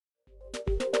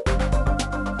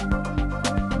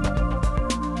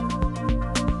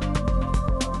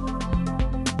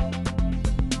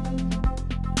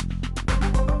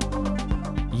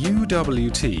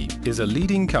UWT is a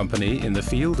leading company in the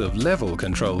field of level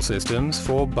control systems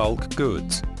for bulk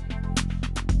goods.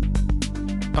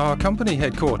 Our company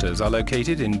headquarters are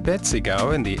located in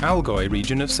Betzigau in the Allgäu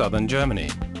region of southern Germany.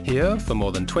 Here, for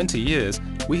more than 20 years,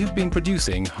 we have been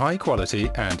producing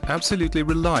high-quality and absolutely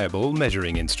reliable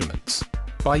measuring instruments.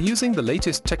 By using the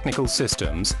latest technical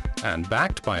systems and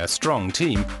backed by a strong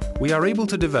team, we are able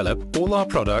to develop all our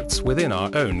products within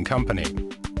our own company.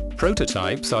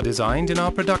 Prototypes are designed in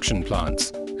our production plants,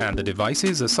 and the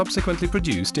devices are subsequently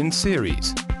produced in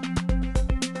series.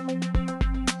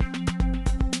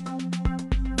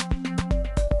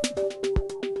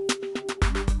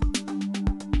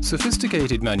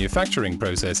 Sophisticated manufacturing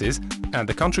processes and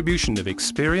the contribution of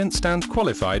experienced and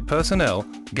qualified personnel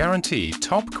guarantee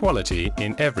top quality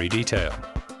in every detail.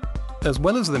 As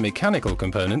well as the mechanical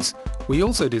components, we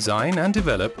also design and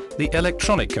develop the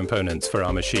electronic components for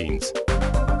our machines.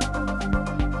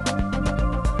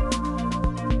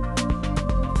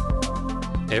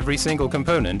 Every single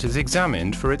component is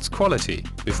examined for its quality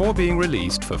before being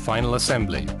released for final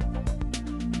assembly.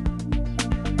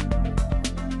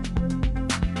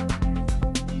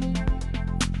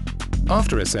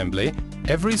 After assembly,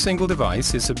 every single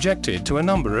device is subjected to a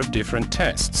number of different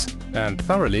tests and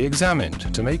thoroughly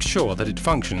examined to make sure that it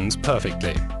functions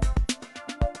perfectly.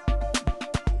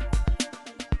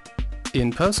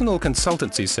 In personal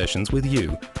consultancy sessions with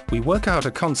you, we work out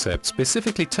a concept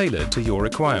specifically tailored to your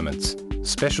requirements.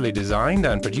 Specially designed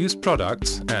and produced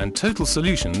products and total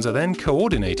solutions are then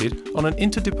coordinated on an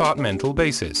interdepartmental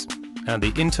basis, and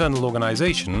the internal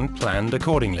organization planned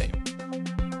accordingly.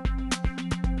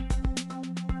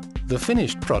 The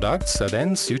finished products are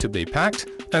then suitably packed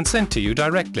and sent to you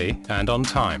directly and on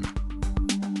time.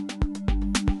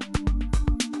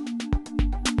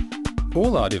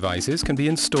 All our devices can be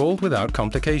installed without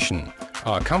complication,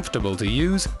 are comfortable to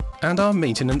use, and are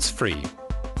maintenance-free.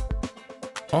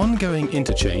 Ongoing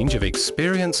interchange of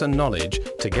experience and knowledge,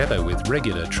 together with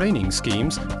regular training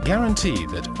schemes, guarantee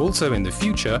that also in the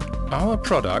future, our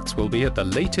products will be at the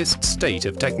latest state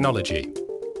of technology.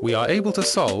 We are able to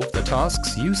solve the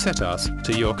tasks you set us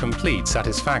to your complete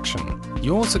satisfaction.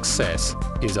 Your success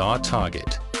is our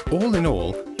target. All in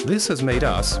all, this has made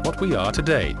us what we are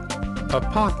today, a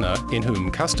partner in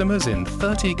whom customers in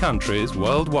 30 countries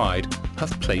worldwide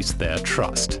have placed their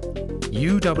trust.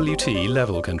 UWT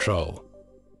Level Control.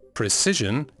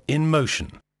 Precision in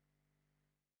motion.